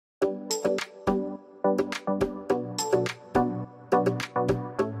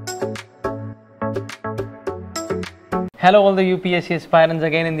Hello all the UPSC aspirants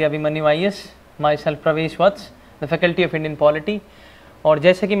again in the abhimanuias. Myself Pravesh, the faculty of Indian Polity. और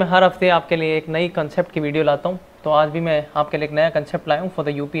जैसे कि मैं हर हफ्ते आपके लिए एक नई कंसेप्ट की वीडियो लाता हूँ, तो आज भी मैं आपके लिए एक नया कंसेप्ट लाया हूँ for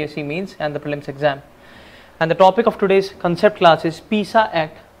the UPSC mains and the prelims exam. And the topic of today's concept class is PESA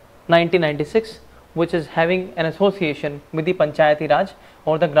Act 1996, which is having an association with the Panchayati Raj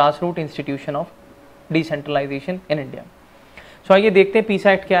or the grassroots institution of decentralization in India. So आइए देखते हैं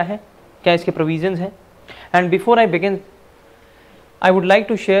PESA Act क्या है, क्या इसके provisions हैं. And before I begin, I would like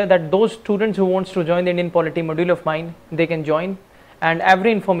to share that those students who wants to join the Indian Polity module of mine, they can join, and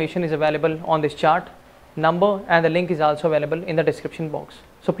every information is available on this chart number, and the link is also available in the description box.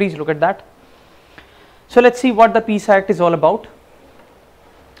 So please look at that. So let's see what the PESA Act is all about.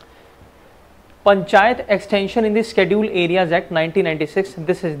 Panchayat Extension in the Scheduled Areas Act 1996.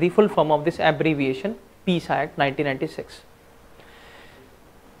 This is the full form of this abbreviation, PESA Act 1996.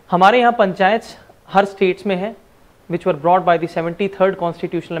 हमारे यहाँ पंचायत हर states में है, which were brought by the 73rd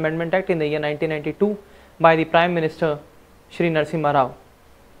Constitutional Amendment Act in the year 1992 by the Prime Minister Shri Narasimha Rao.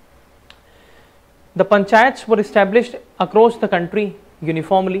 The panchayats were established across the country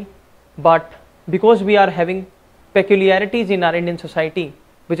uniformly, but because we are having peculiarities in our Indian society,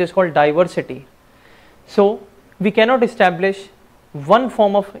 which is called diversity, so we cannot establish one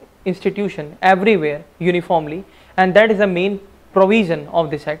form of institution everywhere uniformly, and that is the main provision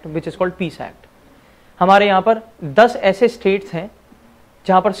of this act, which is called PESA Act. हमारे यहाँ पर 10 ऐसे states हैं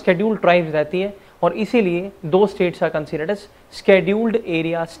जहाँ पर scheduled tribes रहती है, और इसीलिए 2 states are considered as scheduled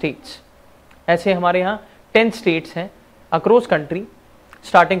area states. ऐसे हमारे यहाँ 10 स्टेट्स हैं across country,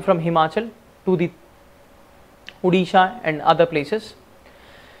 starting from Himachal to the Orissa and other places,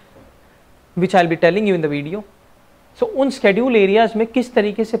 which I will be telling you in the video. सो उन स्केड्यूल एरियाज में किस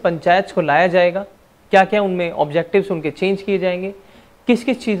तरीके से पंचायत को लाया जाएगा, क्या क्या उनमें ऑब्जेक्टिव्स उनके चेंज किए जाएंगे, किस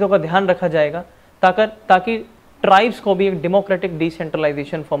किस चीज़ों का ध्यान रखा जाएगा ताकि ट्राइब्स को भी एक democratic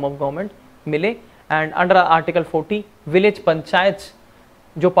decentralisation form of government मिले. And under article 40 village panchayats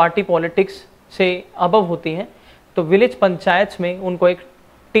जो पार्टी पॉलिटिक्स से अबव होती हैं, तो विलेज पंचायत्स में उनको एक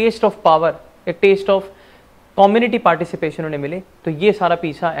टेस्ट ऑफ पावर, एक टेस्ट ऑफ कम्युनिटी पार्टिसिपेशन उन्हें मिले. तो ये सारा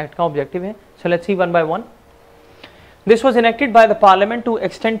PESA एक्ट का ऑब्जेक्टिव है. So let's see one by one. This was enacted by the Parliament to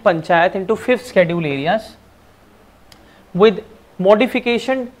extend Panchayat into 5th schedule areas with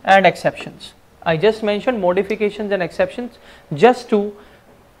modification and exceptions. I just mentioned modifications and exceptions just to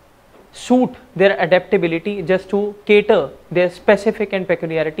suit their adaptability, just to cater their specific and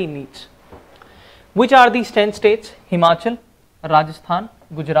peculiarity needs. Which are these 10 states? Himachal, Rajasthan,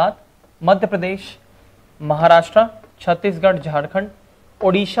 Gujarat, Madhya Pradesh, Maharashtra, Chhattisgarh, Jharkhand,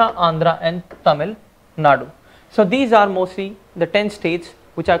 Odisha, Andhra and Tamil Nadu. So these are mostly the 10 states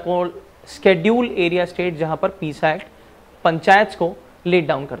which are called scheduled area states, जहाँ पर PESA Act panchayat को let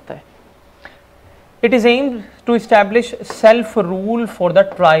down करता है. It is aimed to establish self-rule for the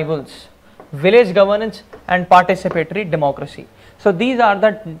tribals, village governance and participatory democracy. So these are the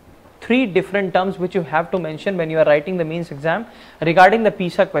 3 different terms which you have to mention when you are writing the mains exam regarding the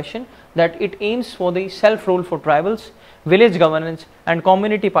PESA question, that it aims for the self-rule for tribals, village governance and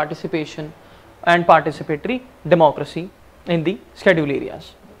community participation and participatory democracy in the scheduled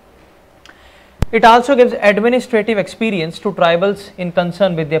areas. It also gives administrative experience to tribals in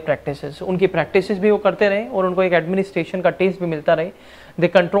concern with their practices. उनकी practices भी वो करते रहे और उनको एक administration का taste भी मिलता रहे. They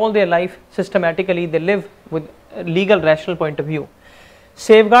control their life systematically. They live with legal rational point of view.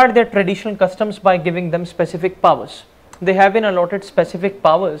 Safeguard their traditional customs by giving them specific powers. They have been allotted specific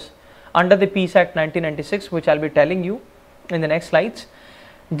powers under the PESA Act 1996, which I'll be telling you in the next slides,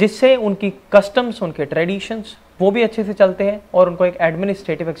 जिससे उनकी customs, उनके traditions वो भी अच्छे से चलते हैं और उनको एक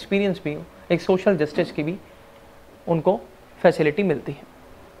एडमिनिस्ट्रेटिव एक्सपीरियंस भी, एक सोशल जस्टिस की भी उनको फैसिलिटी मिलती है.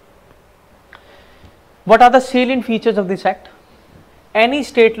 What are the salient features of this act? Any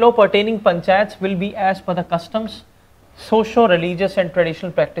state law pertaining panchayats will be as per the customs, socio religious and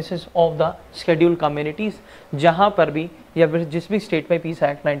traditional practices of the scheduled communities, जहां पर भी या जिस भी स्टेट में PESA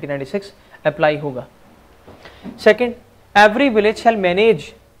Act 1996 अप्लाई होगा. Second, every village shell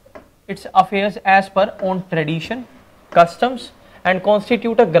manage its affairs as per own tradition, customs and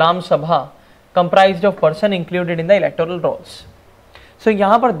constitute a gram sabha comprised of person included in the electoral rolls. So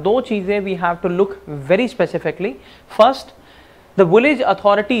यहाँ पर 2 चीजें we have to look very specifically. First, the village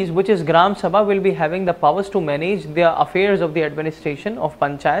authorities, which is gram sabha, will be having the powers to manage the affairs of the administration of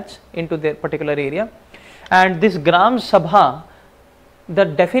panchayats into their particular area. And this gram sabha, the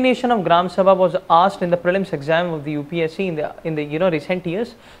definition of gram sabha was asked in the prelims exam of the UPSC in the recent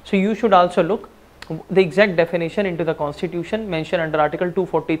years. So you should also look the exact definition into the constitution mentioned under article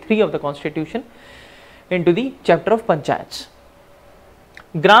 243 of the constitution into the chapter of panchayats.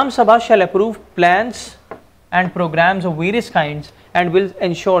 Gram Sabha shall approve plans and programs of various kinds and will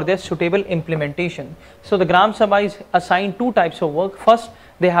ensure their suitable implementation. So the Gram Sabha is assigned two types of work. First,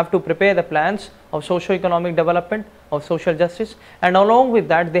 they have to prepare the plans of socio-economic development, of social justice, and along with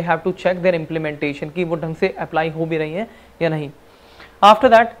that they have to check their implementation कि वो ढंग से apply हो भी रही है या नहीं. After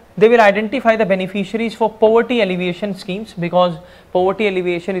that, they will identify the beneficiaries for poverty alleviation schemes, because poverty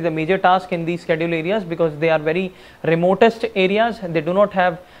alleviation is a major task in these scheduled areas, because they are very remotest areas and they do not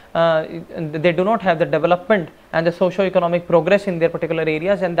have the development and the socio-economic progress in their particular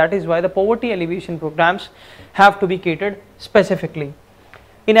areas, and that is why the poverty alleviation programs have to be catered specifically.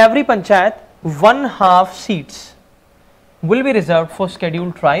 In every panchayat, 1/2 seats will be reserved for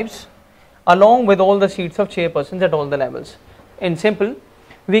scheduled tribes along with all the seats of chairpersons at all the levels. In simple,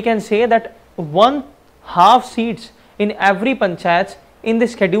 we can say that 1/2 seats in every panchayat in the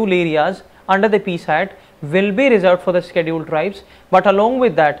scheduled areas under the PESA Act will be reserved for the scheduled tribes, but along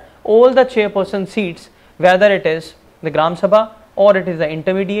with that all the chairperson seats, whether it is the Gram Sabha or it is the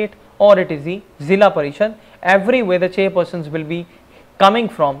intermediate or it is the Zilla Parishad, everywhere the chairpersons will be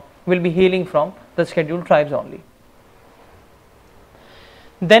hailing from the scheduled tribes only.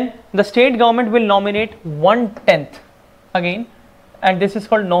 Then the state government will nominate 1/10 again, and this is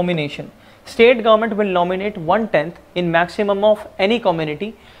called nomination. State government will nominate 1/10 in maximum of any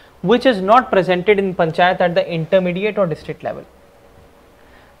community which is not presented in panchayat at the intermediate or district level.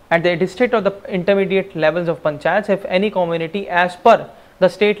 At the district or the intermediate levels of panchayats, if any community as per the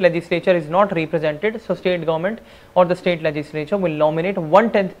state legislature is not represented, so state government or the state legislature will nominate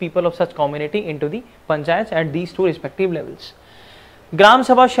 1/10 people of such community into the panchayats at these two respective levels. Gram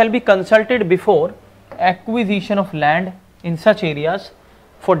Sabha shall be consulted before acquisition of land in such areas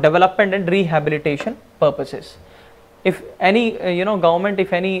for development and rehabilitation purposes. If any government,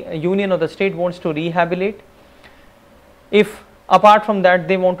 if any union or the state wants to rehabilitate, if apart from that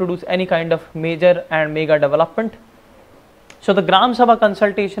they want to do any kind of major and mega development, so the Gram Sabha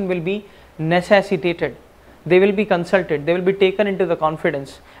consultation will be necessitated. They will be consulted, they will be taken into the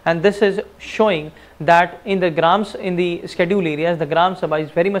confidence, and this is showing that in the scheduled areas the Gram Sabha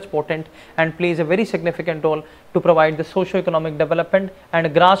is very much potent and plays a very significant role to provide the socio-economic development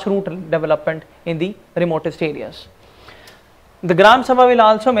and grassroots development in the remotest areas. The Gram Sabha will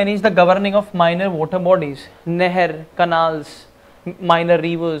also manage the governing of minor water bodies, neher, canals, minor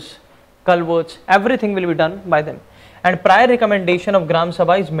rivers, culverts, everything will be done by them. And prior recommendation of Gram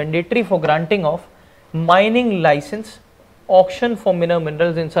Sabha is mandatory for granting of mining license, auction for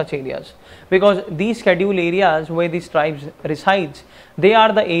minerals in such areas, because these scheduled areas where these tribes resides, they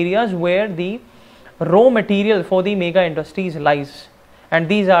are the areas where the raw material for the mega industries lies, and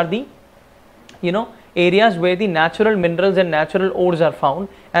these are the areas where the natural minerals and natural ores are found,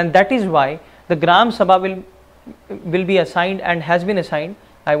 and that is why the Gram Sabha will be assigned and has been assigned,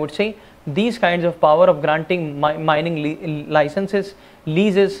 I would say, these kinds of power of granting mining licenses,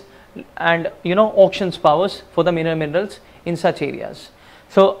 leases, and auctions powers for the minerals in such areas.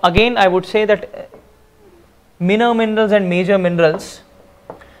 So again I would say that minor minerals and major minerals,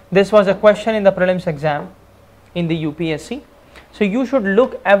 this was a question in the prelims exam in the UPSC. So you should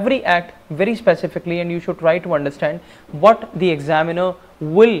look every act very specifically and you should try to understand what the examiner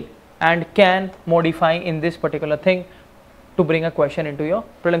will and can modify in this particular thing to bring a question into your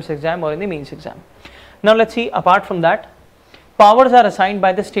prelims exam or in the mains exam. Now let's see, apart from that, powers are assigned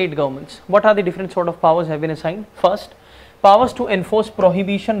by the state governments. What are the different sort of powers have been assigned? First, powers to enforce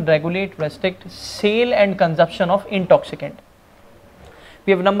prohibition, regulate, restrict sale and consumption of intoxicant.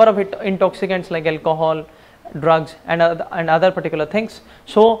 We have a number of intoxicants like alcohol, drugs and other particular things.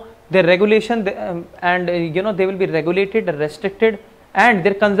 So their regulation and they will be regulated, restricted, and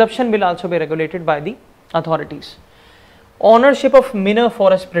their consumption will also be regulated by the authorities. Ownership of minor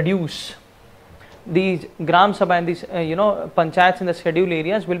forest produce. These Gram Sabha and these panchayats in the scheduled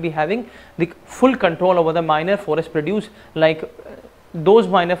areas will be having the full control over the minor forest produce, like those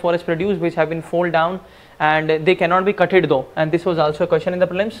minor forest produce which have been fall down and they cannot be cutted though, and this was also a question in the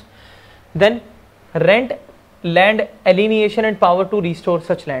prelims. Then rent land alienation and power to restore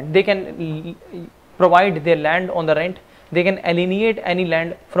such land. They can provide their land on the rent, they can alienate any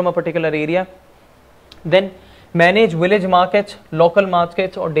land from a particular area. Then manage village markets, local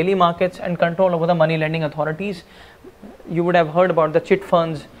markets or daily markets, and control over the money lending authorities. You would have heard about the chit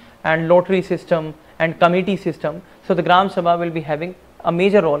funds and lottery system and committee system. So the Gram Sabha will be having a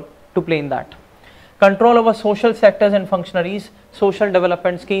major role to play in that. Control over social sectors and functionaries, social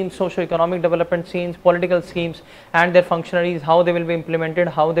development schemes, socio-economic development schemes, political schemes and their functionaries, how they will be implemented,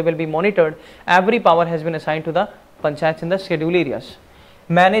 how they will be monitored. Every power has been assigned to the panchayats in the scheduled areas.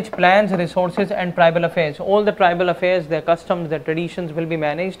 Manage plans, resources and tribal affairs. All the tribal affairs, their customs, their traditions will be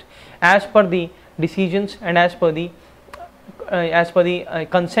managed as per the decisions and as per the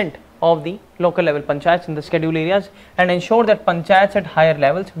consent of the local level panchayats in the schedule areas, and ensure that panchayats at higher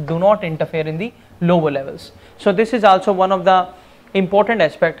levels do not interfere in the lower levels. So this is also one of the important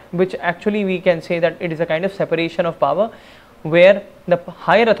aspect, which actually we can say that it is a kind of separation of power, where the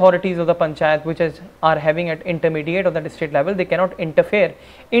higher authorities of the panchayat, which are having at intermediate or the district level, they cannot interfere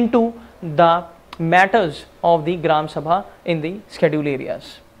into the matters of the Gram Sabha in the schedule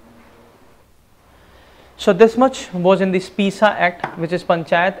areas. So this much was in this PESA Act, which is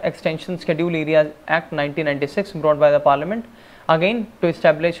Panchayat Extension Schedule Areas Act 1996, brought by the Parliament, again to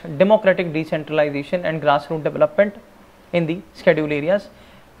establish democratic decentralization and grassroots development in the schedule areas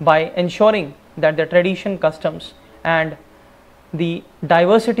by ensuring that the tradition, customs and the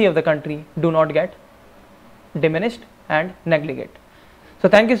diversity of the country do not get diminished and neglected. So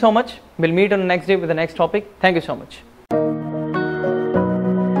thank you so much. We'll meet on the next day with the next topic. Thank you so much.